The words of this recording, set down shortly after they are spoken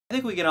I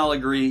think we can all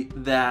agree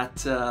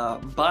that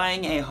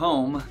buying a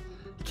home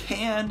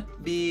can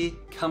be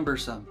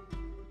cumbersome.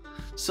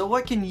 So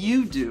what can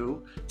you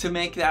do to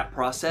make that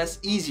process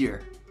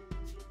easier?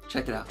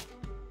 Check it out.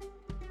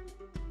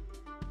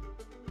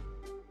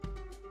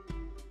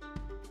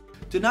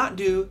 Do not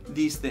do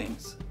these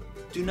things.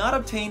 Do not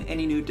obtain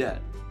any new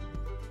debt.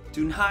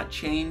 Do not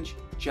change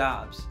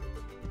jobs.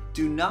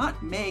 Do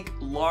not make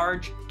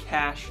large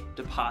cash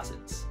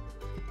deposits.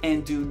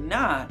 And do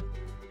not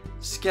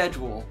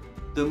schedule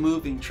the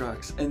moving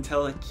trucks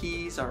until the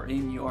keys are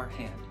in your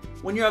hand.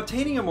 When you're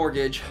obtaining a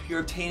mortgage, you're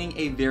obtaining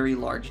a very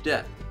large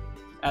debt.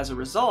 As a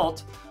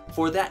result,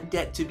 for that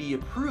debt to be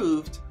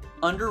approved,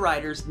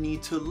 underwriters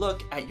need to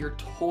look at your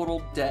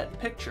total debt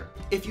picture.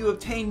 If you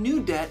obtain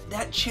new debt,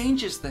 that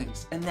changes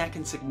things, and that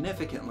can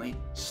significantly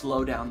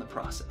slow down the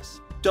process.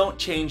 Don't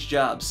change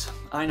jobs.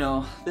 I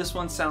know, this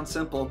one sounds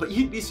simple, but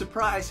you'd be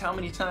surprised how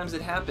many times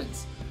it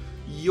happens.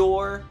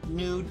 Your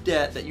new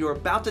debt that you're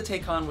about to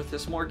take on with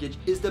this mortgage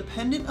is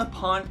dependent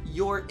upon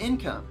your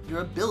income,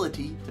 your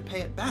ability to pay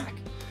it back.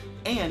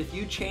 And if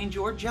you change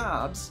your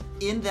jobs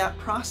in that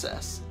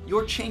process,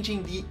 you're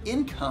changing the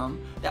income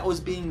that was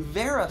being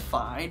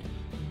verified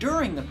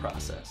during the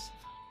process.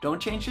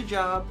 Don't change the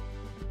job,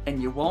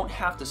 and you won't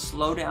have to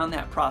slow down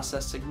that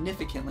process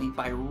significantly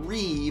by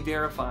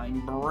re-verifying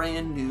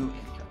brand new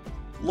income.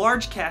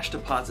 Large cash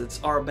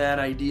deposits are a bad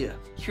idea.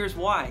 Here's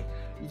why.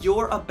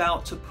 You're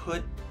about to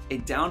put a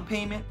down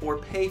payment or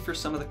pay for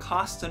some of the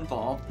costs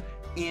involved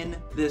in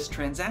this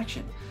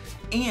transaction.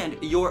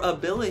 And your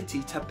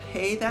ability to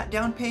pay that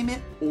down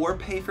payment or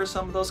pay for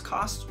some of those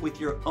costs with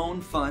your own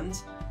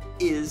funds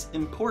is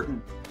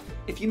important.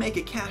 If you make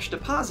a cash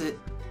deposit,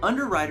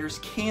 underwriters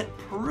can't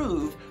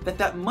prove that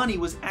that money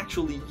was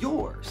actually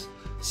yours.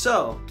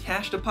 So,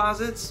 cash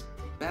deposits,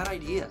 bad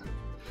idea.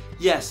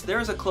 Yes,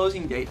 there is a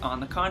closing date on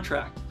the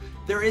contract.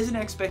 There is an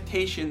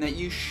expectation that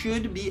you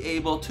should be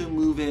able to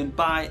move in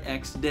by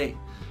X date.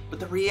 But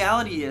the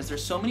reality is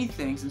there's so many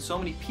things and so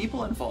many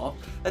people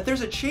involved that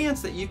there's a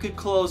chance that you could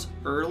close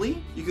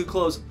early, you could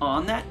close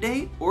on that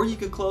date, or you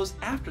could close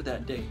after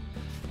that date.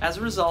 As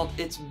a result,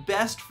 it's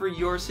best for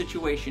your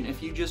situation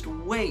if you just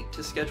wait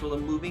to schedule the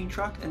moving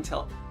truck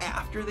until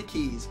after the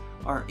keys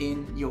are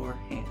in your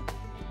hand.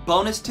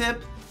 Bonus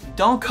tip,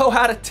 don't go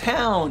out of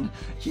town.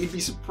 You'd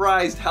be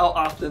surprised how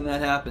often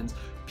that happens.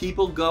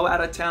 People go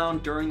out of town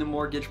during the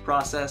mortgage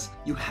process.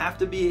 You have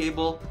to be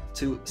able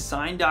to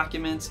sign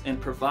documents and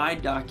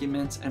provide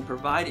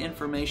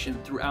information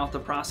throughout the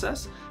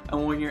process.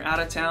 And when you're out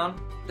of town,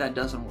 that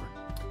doesn't work.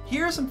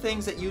 Here are some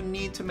things that you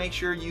need to make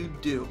sure you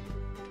do.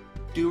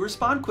 Do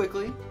respond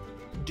quickly.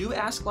 Do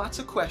ask lots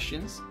of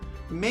questions.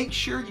 Make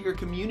sure you're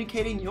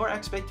communicating your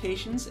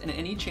expectations and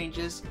any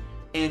changes,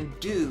 and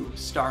do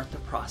start the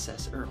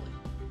process early.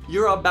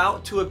 You're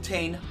about to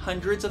obtain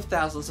hundreds of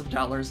thousands of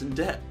dollars in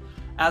debt.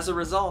 As a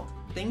result,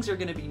 things are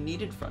going to be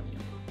needed from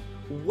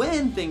you.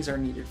 When things are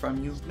needed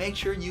from you, make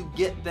sure you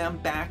get them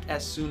back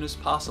as soon as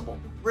possible.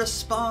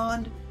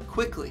 Respond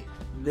quickly.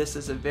 This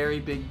is a very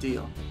big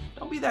deal.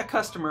 Don't be that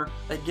customer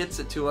that gets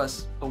it to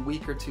us a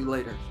week or two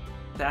later.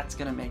 That's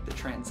going to make the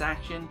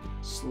transaction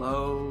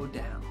slow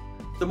down.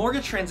 The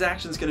mortgage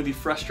transaction is going to be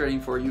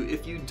frustrating for you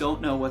if you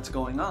don't know what's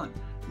going on.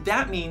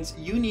 That means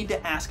you need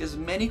to ask as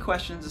many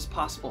questions as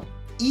possible,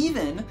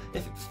 even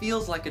if it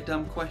feels like a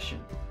dumb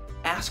question.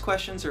 Ask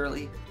questions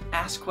early,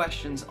 ask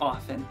questions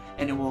often,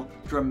 and it will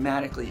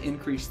dramatically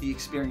increase the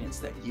experience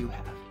that you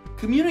have.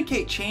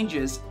 Communicate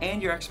changes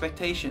and your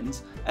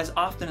expectations as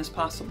often as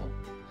possible.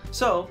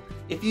 So,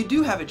 if you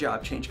do have a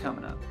job change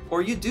coming up,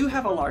 or you do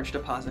have a large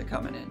deposit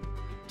coming in,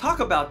 talk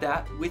about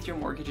that with your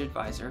mortgage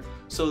advisor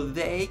so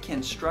they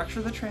can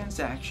structure the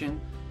transaction,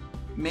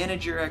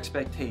 manage your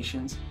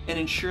expectations, and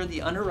ensure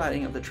the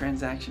underwriting of the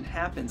transaction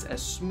happens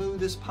as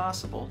smooth as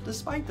possible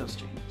despite those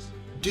changes.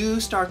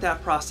 Do start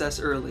that process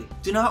early.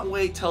 Do not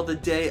wait till the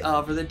day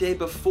of or the day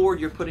before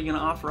you're putting an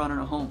offer on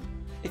a home.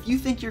 If you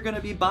think you're going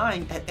to be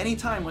buying at any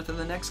time within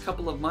the next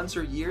couple of months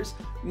or years,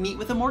 meet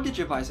with a mortgage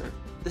advisor.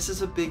 This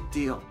is a big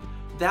deal.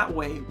 That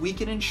way, we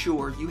can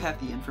ensure you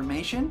have the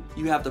information,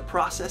 you have the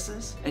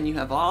processes, and you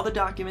have all the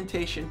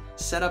documentation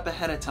set up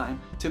ahead of time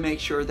to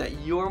make sure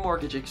that your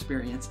mortgage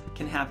experience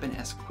can happen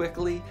as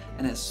quickly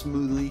and as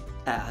smoothly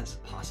as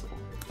possible.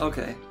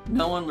 Okay,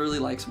 no one really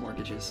likes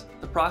mortgages.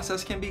 The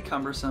process can be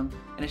cumbersome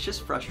and it's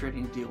just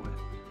frustrating to deal with.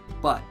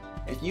 But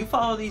if you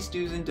follow these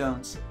do's and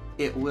don'ts,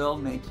 it will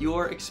make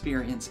your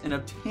experience in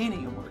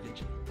obtaining a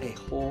mortgage a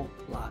whole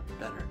lot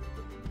better.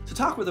 To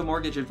talk with a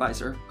mortgage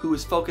advisor who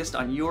is focused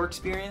on your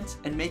experience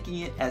and making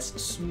it as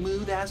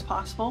smooth as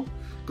possible,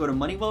 go to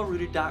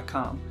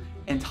moneywellrooted.com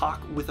and talk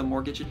with a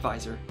mortgage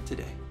advisor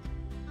today.